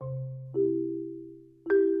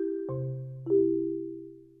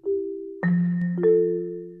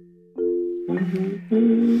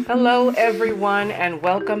Hello, everyone, and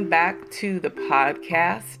welcome back to the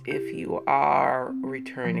podcast. If you are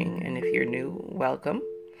returning and if you're new, welcome.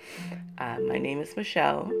 My name is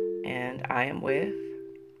Michelle, and I am with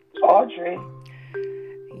Audrey.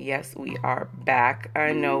 Yes, we are back.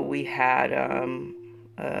 I know we had a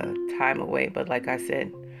time away, but like I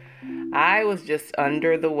said, I was just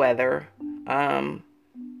under the weather.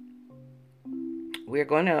 We're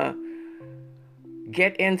going to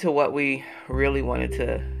get into what we really wanted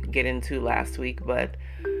to get into last week, but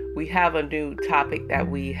we have a new topic that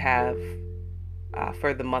we have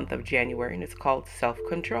for the month of January, and it's called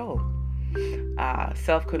self-control.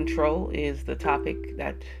 Self-control is the topic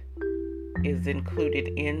that is included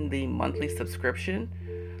in the monthly subscription.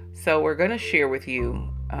 So we're going to share with you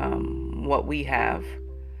what we have,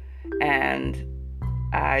 and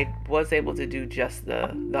I was able to do just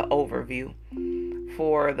the overview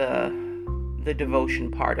for the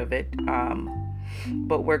devotion part of it.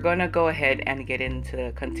 But we're going to go ahead and get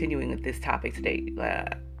into continuing with this topic today.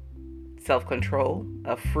 Self-control,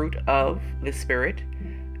 a fruit of the Spirit,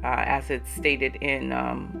 as it's stated in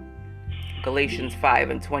Galatians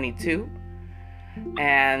 5:22.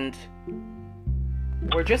 And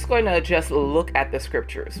we're just going to look at the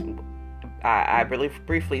scriptures. I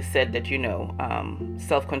briefly said that,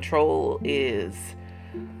 self-control is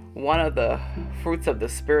one of the fruits of the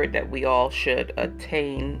Spirit that we all should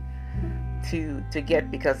attain to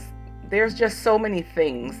get, because there's just so many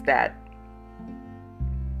things that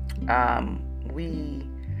we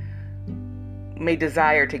may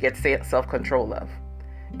desire to get self-control of.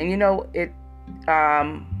 And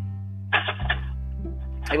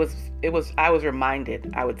I was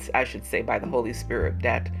reminded, I should say, by the Holy Spirit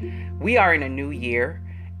that we are in a new year.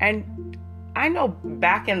 And I know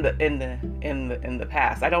back in the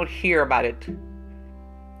past, I don't hear about it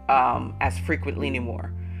as frequently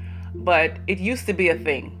anymore, but it used to be a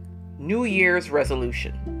thing. New Year's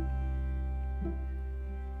resolution.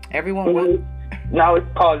 Everyone would. Now it's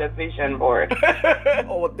called a vision board.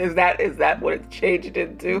 Oh, is that what it's changed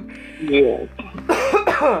into? Yes.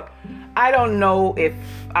 I don't know if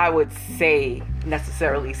I would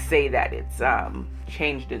necessarily say that it's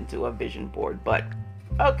changed into a vision board, but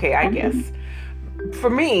okay, I guess. For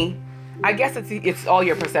me, I guess it's all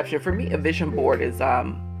your perception. For me, a vision board is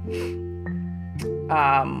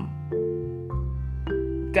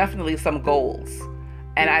definitely some goals.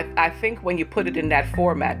 And I think when you put it in that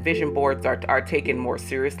format, vision boards are taken more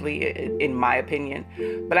seriously, in my opinion.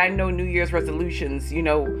 But I know New Year's resolutions,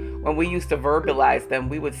 when we used to verbalize them,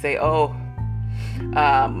 we would say,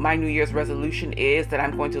 my New Year's resolution is that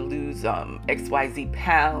I'm going to lose XYZ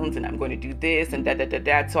pounds, and I'm going to do this and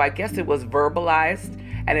that. So I guess it was verbalized,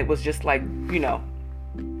 and it was just like,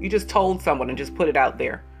 you just told someone and just put it out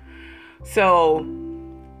there. So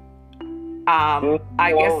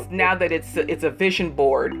I guess now that it's a vision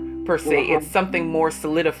board per se, it's something more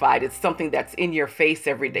solidified. It's something that's in your face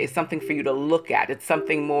every day, something for you to look at. It's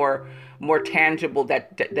something more tangible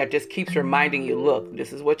that just keeps reminding you, look,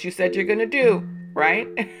 this is what you said you're going to do, right?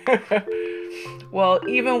 Well,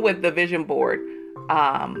 even with the vision board,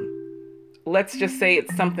 let's just say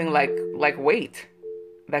it's something like weight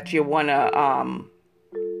that you want to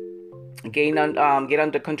get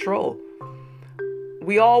under control.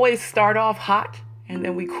 We always start off hot, and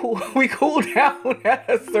then we cool down at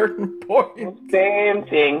a certain point. Same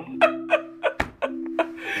thing.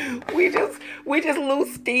 we just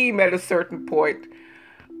lose steam at a certain point.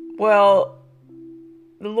 Well,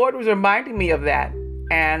 the Lord was reminding me of that,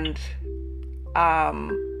 and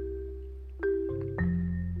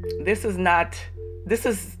this is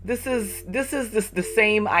the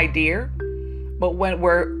same idea, but when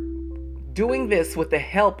we're doing this with the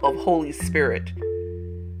help of Holy Spirit,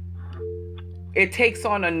 it takes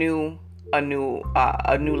on a new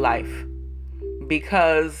life,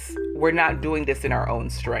 because we're not doing this in our own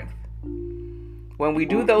strength. When we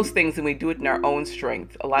do those things and we do it in our own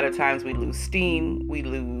strength, a lot of times we lose steam, we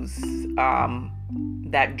lose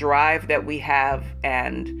that drive that we have,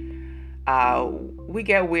 and we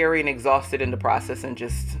get weary and exhausted in the process and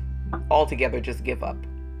just altogether just give up.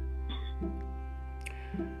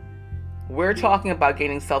 We're talking about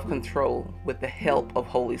gaining self-control with the help of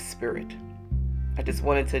Holy Spirit. I just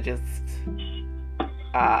wanted to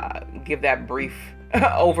give that brief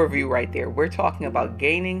overview right there. We're talking about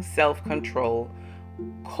gaining self-control,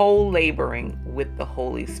 co-laboring with the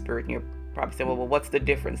Holy Spirit. And you're probably saying, well, what's the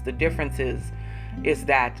difference? The difference is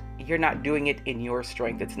that you're not doing it in your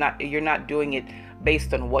strength. You're not doing it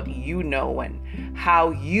based on what you know and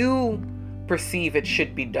how you perceive it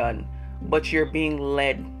should be done, but you're being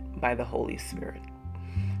led by the Holy Spirit.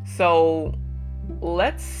 So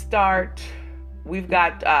let's start we've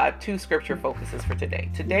got two scripture focuses for today.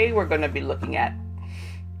 Today we're going to be looking at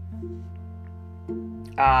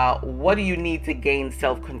what do you need to gain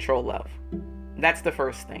self-control of? That's the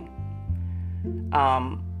first thing.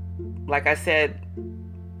 Like I said,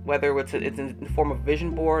 whether it's in the form of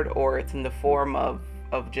vision board or it's in the form of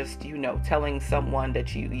just, telling someone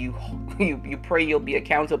that you pray you'll be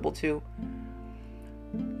accountable to,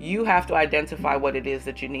 you have to identify what it is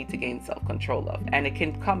that you need to gain self-control of. And it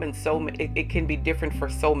can come in it can be different for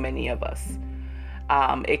so many of us.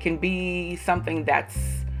 It can be something that's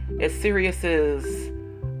as serious as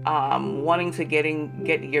wanting to get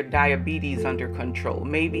your diabetes under control.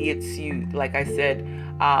 Maybe it's like I said,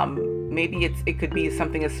 maybe it could be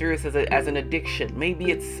something as serious as an addiction.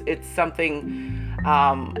 Maybe it's something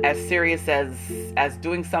as serious as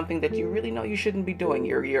doing something that you really know you shouldn't be doing.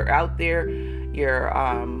 You're out there,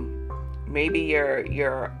 maybe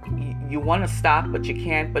you want to stop, but you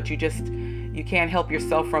can't. But you can't help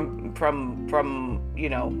yourself from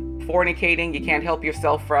fornicating. You can't help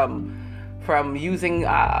yourself from using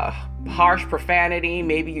harsh profanity.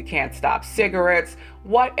 Maybe you can't stop cigarettes,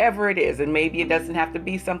 whatever it is. And maybe it doesn't have to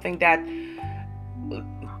be something that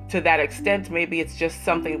to that extent. Maybe it's just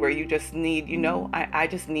something where you just need, I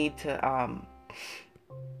just need to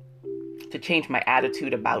change my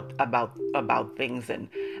attitude about things. And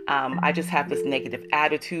I just have this negative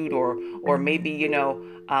attitude, or maybe,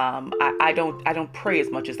 I don't pray as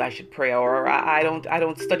much as I should pray, or I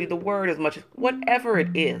don't study the word as much as, whatever it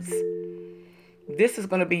is. This is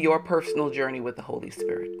going to be your personal journey with the Holy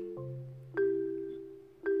Spirit.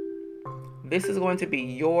 This is going to be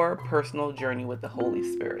your personal journey with the Holy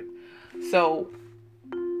Spirit. So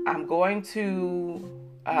I'm going to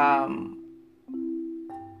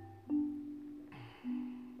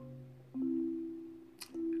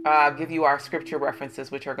give you our scripture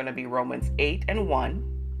references, which are going to be Romans 8:1,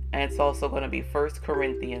 and it's also going to be 1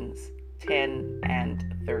 Corinthians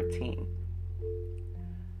 10:13.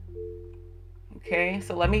 Okay,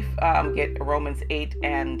 so let me get Romans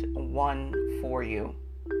 8:1 for you.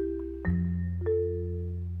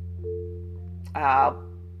 I'll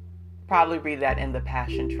probably read that in the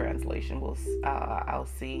Passion Translation. I'll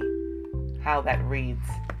see how that reads.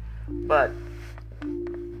 But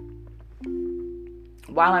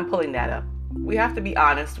while I'm pulling that up, we have to be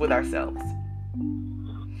honest with ourselves.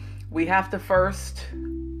 We have to first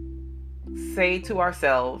say to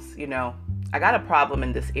ourselves, I got a problem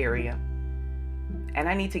in this area, and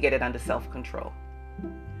I need to get it under self-control.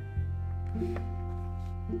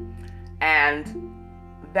 And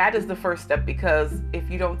that is the first step, because if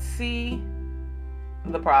you don't see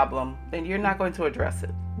the problem, then you're not going to address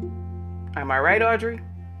it. Am I right, Audrey?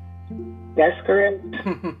 That's correct.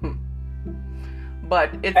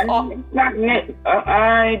 But it's all.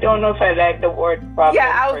 I don't know if I like the word problem.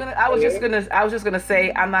 Yeah, I was just gonna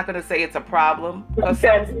say, I'm not gonna say it's a problem.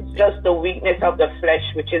 Sometimes it's just the weakness of the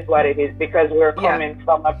flesh, which is what it is, because we're coming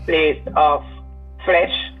from a place of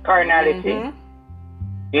flesh, carnality. Mm-hmm.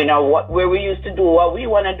 Where we used to do what we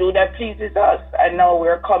want to do that pleases us, and now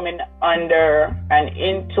we're coming under and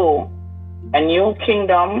into a new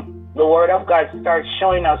kingdom. The Word of God starts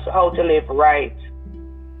showing us how to live right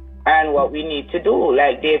and what we need to do.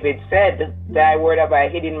 Like David said, thy word have I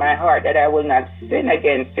hid in my heart that I will not sin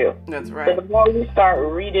against you. That's right. So the more we start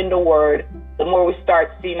reading the Word, the more we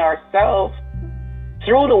start seeing ourselves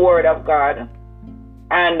through the Word of God,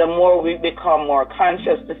 and the more we become more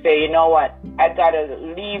conscious to say, you know what, I got to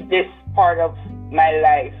leave this part of my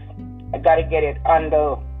life. I got to get it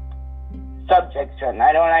under subjection.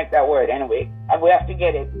 I don't like that word anyway. And we have to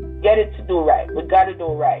get it to do right. We got to do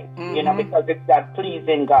right, because it's that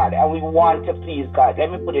pleasing God, and we want to please God.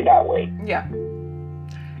 Let me put it that way. Yeah.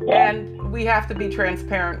 And we have to be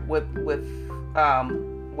transparent with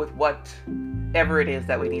whatever it is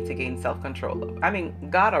that we need to gain self-control of. I mean,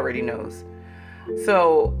 God already knows.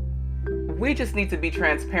 So we just need to be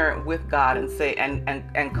transparent with God and say,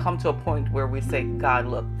 and come to a point where we say, God,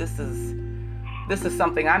 look, this is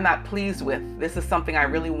something I'm not pleased with. This is something I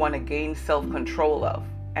really want to gain self-control of,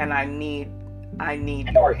 and I need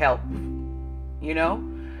your help,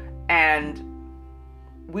 and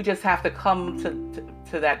we just have to come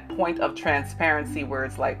to that point of transparency where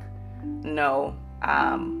it's like, no,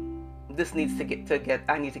 this needs to get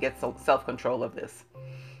I need to get self-control of this.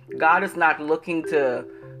 God is not looking to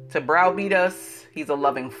browbeat us. He's a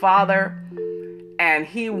loving Father, and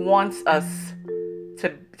He wants us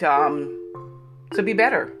to be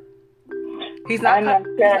better. He's not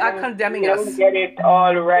condemning us. Don't get it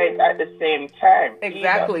all right at the same time.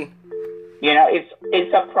 Exactly.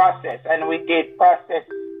 It's a process, and we did process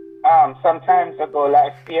some times ago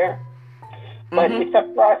last year. But it's a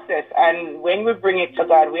process. And when we bring it to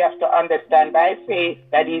God, we have to understand by faith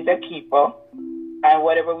that He's a keeper. And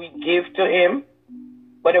whatever we give to Him,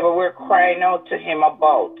 whatever we're crying out to Him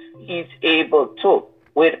about, He's able to.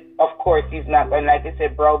 Of course, He's not going, like I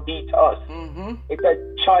said, browbeat us. It's a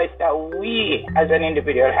choice that we as an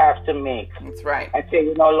individual have to make. That's right. And say,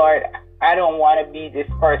 you know, Lord, I don't want to be this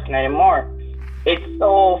person anymore. It's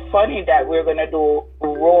so funny that we're going to do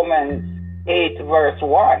Romans 8 verse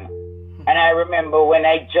 1. And I remember when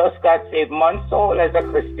I just got saved, months old as a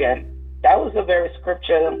Christian, that was the very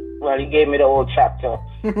scripture. Well, he gave me the whole chapter.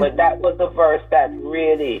 But that was the verse that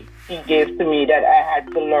really he gave to me that I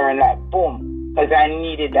had to learn, like, boom, because I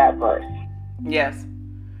needed that verse. Yes.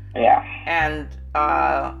 Yeah. And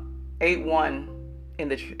 8:1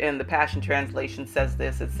 in the Passion Translation says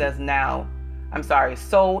this. It says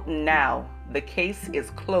so now the case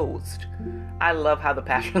is closed. I love how the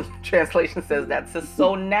Passion Translation says that. It says,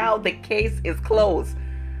 so now the case is closed.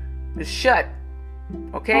 It's shut.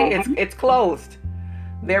 Okay? It's closed.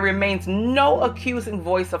 There remains no accusing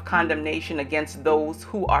voice of condemnation against those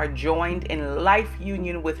who are joined in life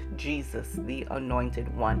union with Jesus, the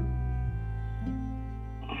Anointed One.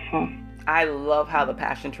 I love how the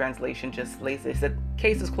Passion Translation just lays it. It said,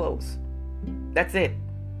 case is closed. That's it.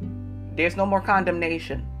 There's no more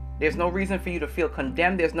condemnation. There's no reason for you to feel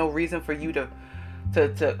condemned. There's no reason for you to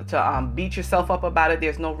beat yourself up about it.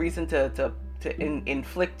 There's no reason to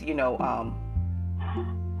inflict,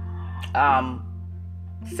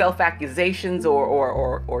 self-accusations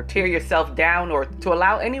or tear yourself down, or to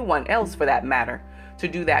allow anyone else, for that matter, to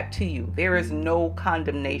do that to you. There is no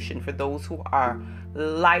condemnation for those who are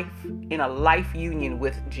in a life union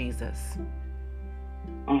with Jesus.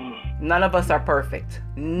 None of us are perfect.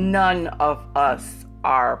 None of us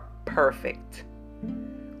are perfect.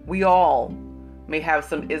 We all may have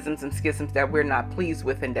some isms and schisms that we're not pleased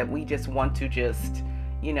with, and that we just want to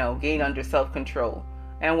gain under self-control.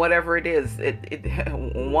 And whatever it is,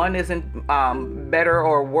 one isn't better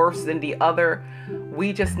or worse than the other.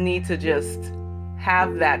 We just need to just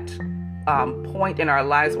have that point in our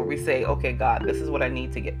lives where we say, okay, God, this is what I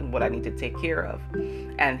need to take care of.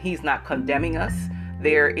 And He's not condemning us.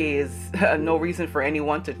 There is no reason for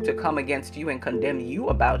anyone to come against you and condemn you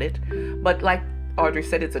about it. But like Audrey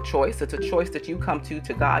said, it's a choice. It's a choice that you come to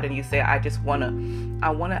God, and you say, I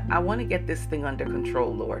want to get this thing under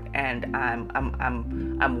control, Lord, and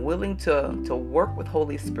I'm willing to work with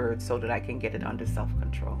Holy Spirit so that I can get it under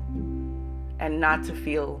self-control, and not to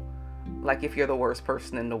feel like if you're the worst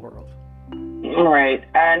person in the world. Right.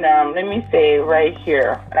 And let me say right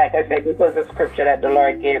here, like I said, this was a scripture that the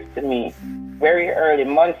Lord gave to me very early,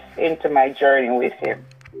 months into my journey with Him,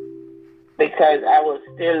 because I was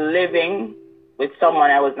still living with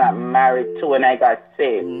someone I was not married to when I got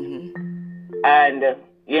saved. And,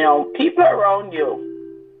 people around you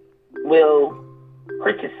will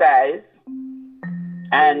criticize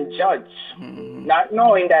and judge, not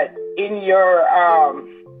knowing that in your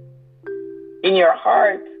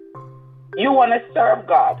heart, you want to serve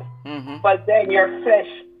God. But then your flesh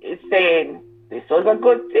is saying, this was a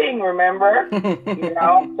good thing, remember?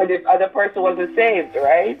 So this other person wasn't saved,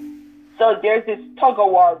 right? So there's this tug of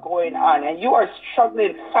war going on, and you are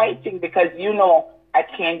struggling, fighting, because I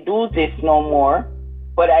can't do this no more,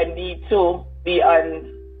 but I need to be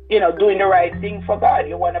doing the right thing for God.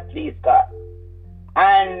 You want to please God.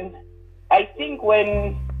 And I think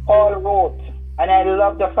when Paul wrote, and I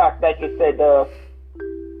love the fact that you said the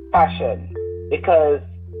Passion, because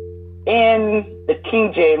in the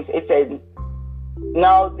King James it said,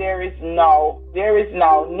 now there is now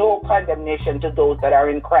no condemnation to those that are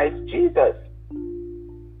in Christ Jesus.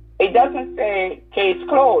 It doesn't say case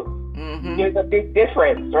closed. There's a big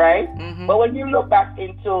difference, right? But when you look back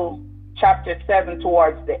into chapter 7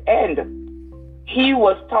 towards the end, he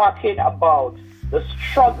was talking about the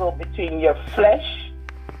struggle between your flesh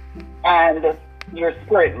and your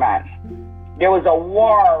spirit man. There was a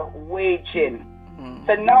war waging.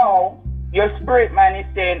 So now your spirit man is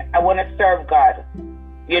saying, I want to serve God.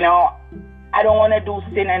 I don't want to do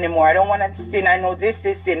sin anymore. I don't want to sin. I know this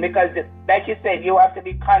is sin, because like you said, you have to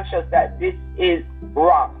be conscious that this is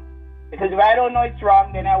wrong. Because if I don't know it's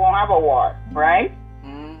wrong, then I won't have a war, right?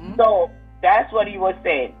 So that's what he was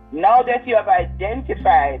saying. Now that you have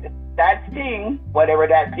identified that thing, whatever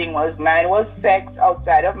that thing was, mine was sex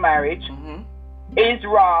outside of marriage, is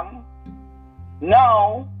wrong.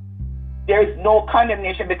 Now there's no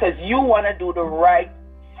condemnation because you want to do the right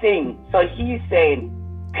thing. So he's saying,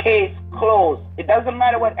 case closed. It doesn't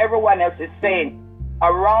matter what everyone else is saying.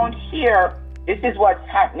 Around here, this is what's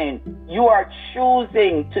happening. You are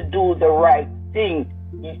choosing to do the right thing.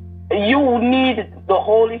 you need the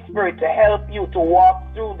Holy Spirit to help you to walk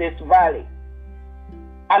through this valley.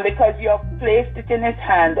 And because you have placed it in his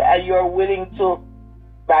hand and you're willing to,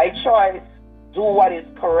 by choice, do what is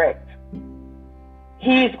correct,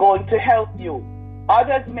 he's going to help you.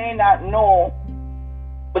 Others may not know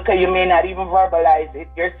because you may not even verbalize it.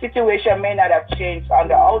 Your situation may not have changed on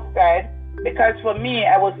the outside because for me,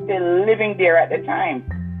 I was still living there at the time.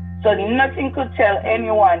 So nothing could tell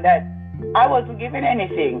anyone that I wasn't given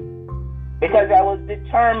anything because I was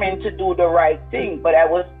determined to do the right thing, but I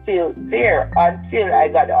was still there until I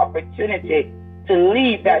got the opportunity to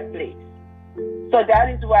leave that place. So that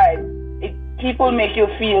is why people make you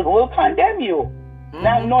feel, will condemn you,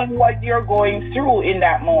 not knowing what you're going through in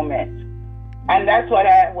that moment. And that's what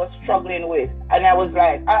I was struggling with. And I was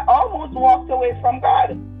like, I almost walked away from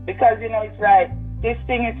God because, it's like, this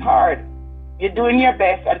thing is hard. You're doing your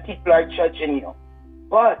best and people are judging you.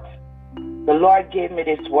 But the Lord gave me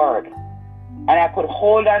this word. And I could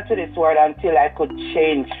hold on to this word until I could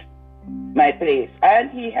change my place.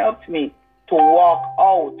 And he helped me to walk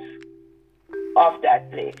out of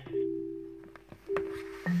that place.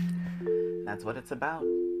 That's what it's about.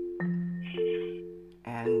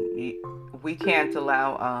 And we can't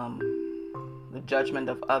allow the judgment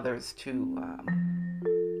of others to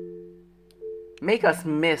make us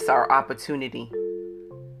miss our opportunity,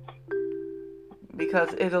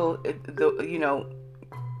 because it'll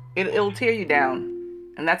tear you down,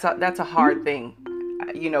 and that's a hard thing.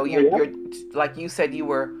 You're like you said, you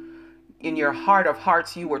were in your heart of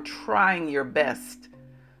hearts, you were trying your best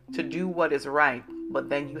to do what is right, but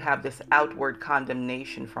then you have this outward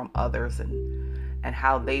condemnation from others and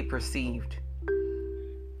how they perceived,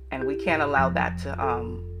 and we can't allow that to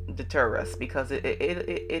deter us, because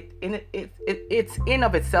it's in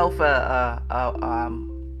of itself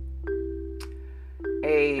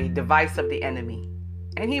a device of the enemy,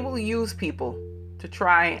 and he will use people to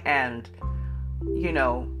try and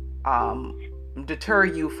deter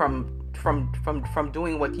you from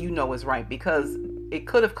doing what you know is right, because it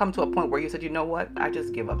could have come to a point where you said, you know what, I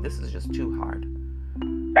just give up. This is just too hard.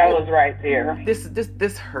 I was right there.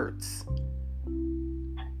 This hurts.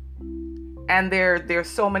 And there's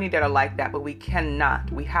so many that are like that, but we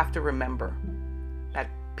have to remember that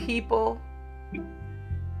people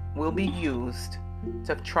will be used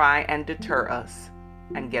to try and deter us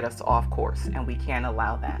and get us off course, and we can't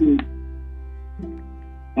allow that.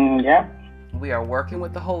 Yeah. We are working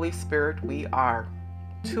with the Holy Spirit. We are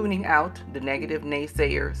tuning out the negative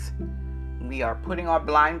naysayers. We are putting our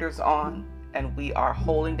blinders on, and we are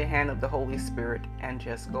holding the hand of the Holy Spirit and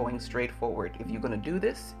just going straight forward. If you're going to do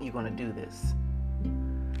this, you're going to do this.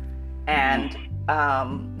 And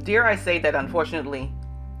dare I say that, unfortunately,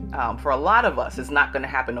 for a lot of us, it's not going to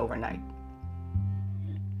happen overnight.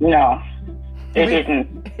 No, it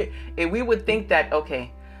isn't. We would think that,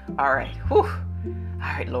 okay, all right,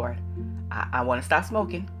 Lord, I want to stop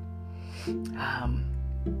smoking.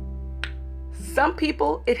 Some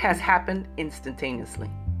people, it has happened instantaneously.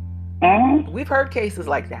 We've heard cases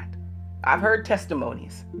like that. I've heard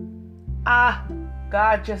testimonies.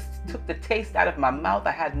 God just took the taste out of my mouth.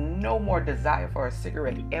 I had no more desire for a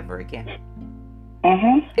cigarette ever again.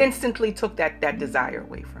 Instantly took that desire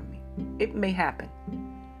away from me. It may happen.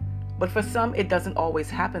 But for some, it doesn't always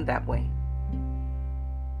happen that way.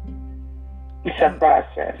 It's a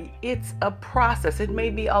process. It's a process. It may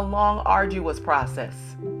be a long, arduous process.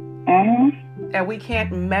 And we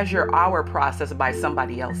can't measure our process by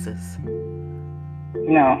somebody else's.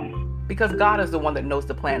 No. Because God is the one that knows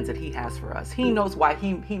the plans that he has for us. He knows why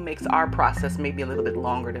he makes our process maybe a little bit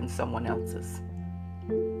longer than someone else's.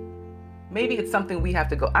 Maybe it's something we have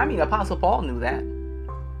to go. I mean, Apostle Paul knew that.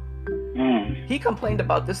 He complained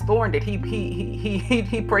about this thorn that he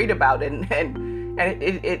prayed about, and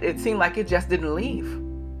it seemed like it just didn't leave.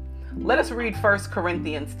 Let us read 1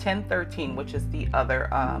 Corinthians 10:13, which is the other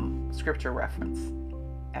scripture reference,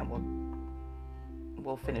 and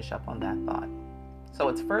we'll finish up on that thought. So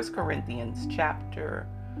it's 1 Corinthians chapter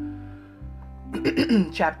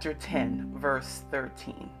 10, verse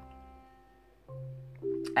 13.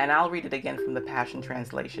 And I'll read it again from the Passion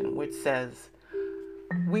Translation, which says,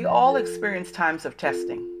 "We all experience times of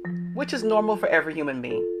testing, which is normal for every human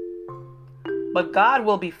being. But God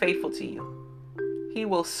will be faithful to you. He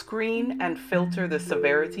will screen and filter the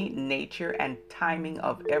severity, nature, and timing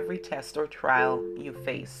of every test or trial you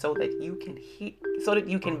face so that you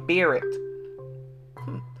can bear it.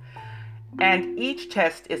 And each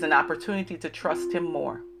test is an opportunity to trust him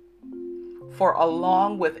more. For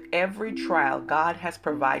along with every trial, God has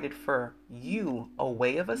provided for you a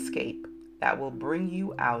way of escape that will bring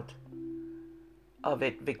you out of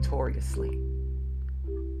it victoriously."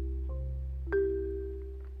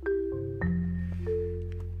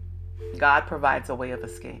 God provides a way of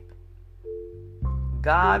escape.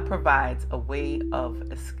 God provides a way of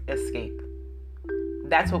escape.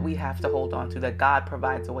 That's what we have to hold on to, that God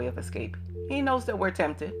provides a way of escape. He knows that we're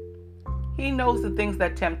tempted. He knows the things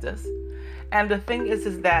that tempt us. And the thing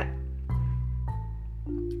is that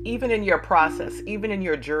even in your process, even in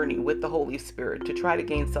your journey with the Holy Spirit to try to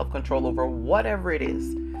gain self-control over whatever it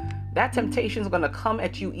is, that temptation is going to come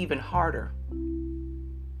at you even harder.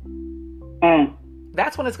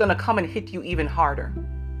 That's when it's going to come and hit you even harder.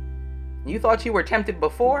 You thought you were tempted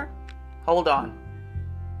before? Hold on.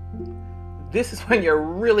 This is when you're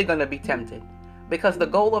really going to be tempted, because the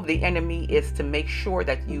goal of the enemy is to make sure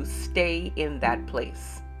that you stay in that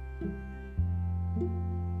place.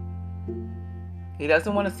 He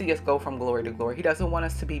doesn't want to see us go from glory to glory. He doesn't want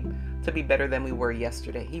us to be better than we were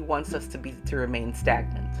yesterday. He wants us to remain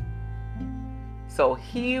stagnant. So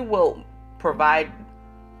he will provide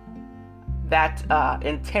that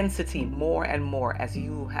intensity more and more as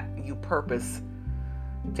you purpose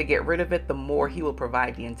to get rid of it. The more he will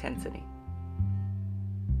provide the intensity.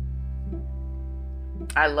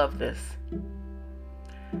 I love this.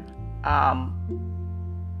 And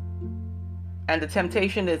the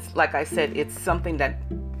temptation is, like I said, it's something that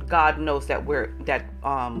God knows that we're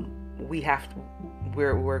going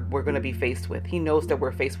to be faced with. He knows that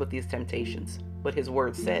we're faced with these temptations, but his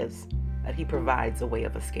word says that he provides a way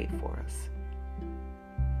of escape for us.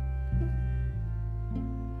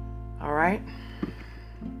 All right.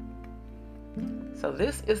 So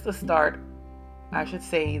this is the start, I should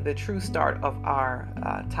say, the true start of our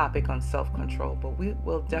topic on self-control, but we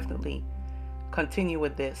will definitely continue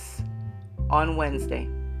with this on Wednesday.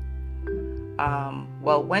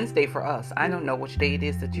 Well, Wednesday for us. I don't know which day it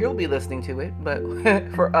is that you'll be listening to it, but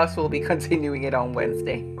for us, we'll be continuing it on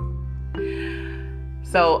Wednesday.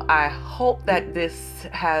 So I hope that this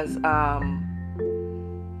has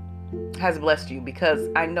blessed you, because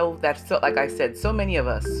I know that, so like I said, so many of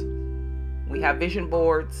us, we have vision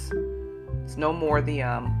boards. It's no more the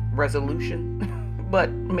resolution,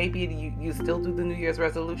 but maybe you still do the New Year's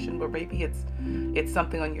resolution, but maybe it's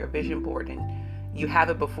something on your vision board and you have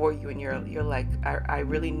it before you, and you're like, I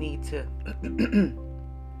really need to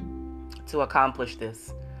accomplish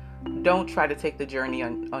this. Don't try to take the journey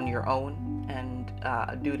on your own and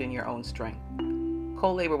do it in your own strength.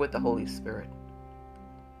 Co-labor with the Holy Spirit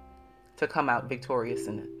to come out victorious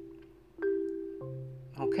in it.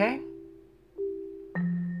 Okay?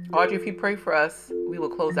 Audrey, if you pray for us, we will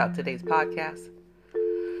close out today's podcast.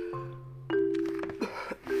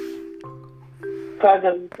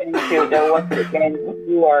 Father, we thank you that once again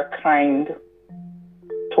you are kind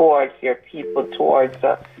towards your people, towards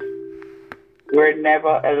us. We're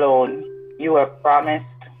never alone. You have promised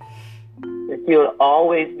that you'll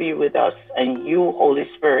always be with us, and you, Holy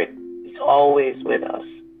Spirit, is always with us.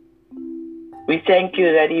 We thank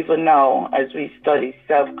you that even now, as we study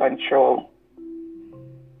self-control,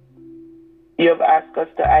 you have asked us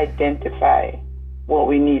to identify what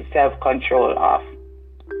we need self-control of.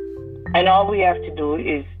 And all we have to do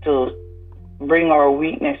is to bring our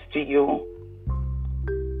weakness to you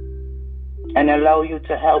and allow you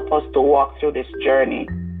to help us to walk through this journey,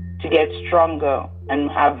 to get stronger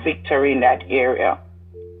and have victory in that area.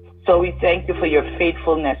 So we thank you for your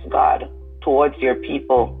faithfulness, God, towards your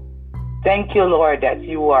people. Thank you, Lord, that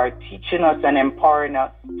you are teaching us and empowering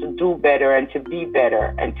us to do better and to be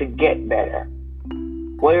better and to get better.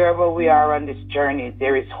 Wherever we are on this journey,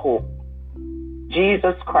 there is hope.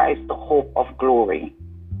 Jesus Christ, the hope of glory.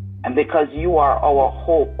 And because you are our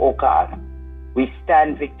hope, oh God, we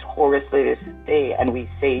stand victoriously this day and we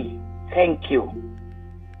say thank you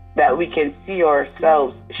that we can see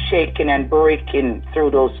ourselves shaking and breaking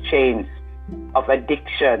through those chains of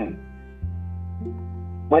addiction.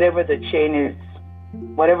 Whatever the chain is,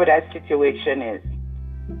 whatever that situation is,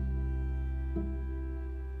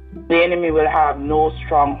 the enemy will have no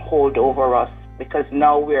strong hold over us, because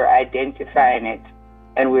now we're identifying it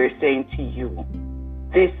and we're saying to you,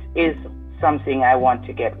 this is something I want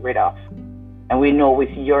to get rid of. And we know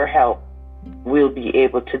with your help, we'll be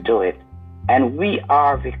able to do it. And we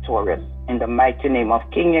are victorious in the mighty name of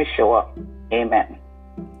King Yeshua. Amen.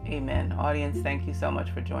 Amen. Audience, thank you so much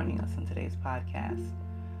for joining us on today's podcast.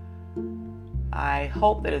 I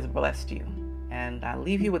hope that it's blessed you. And I'll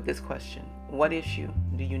leave you with this question. What issue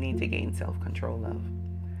do you need to gain self-control of?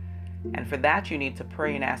 And for that, you need to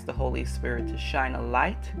pray and ask the Holy Spirit to shine a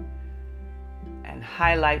light and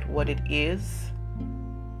highlight what it is,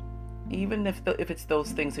 even if it's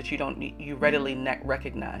those things that you readily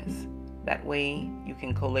recognize. That way, you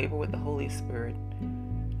can co-labor with the Holy Spirit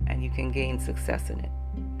and you can gain success in it.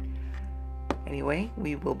 Anyway,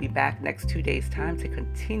 we will be back next 2 days' time to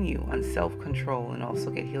continue on self-control and also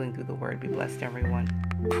get healing through the word. Be blessed, everyone.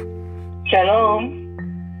 Shalom.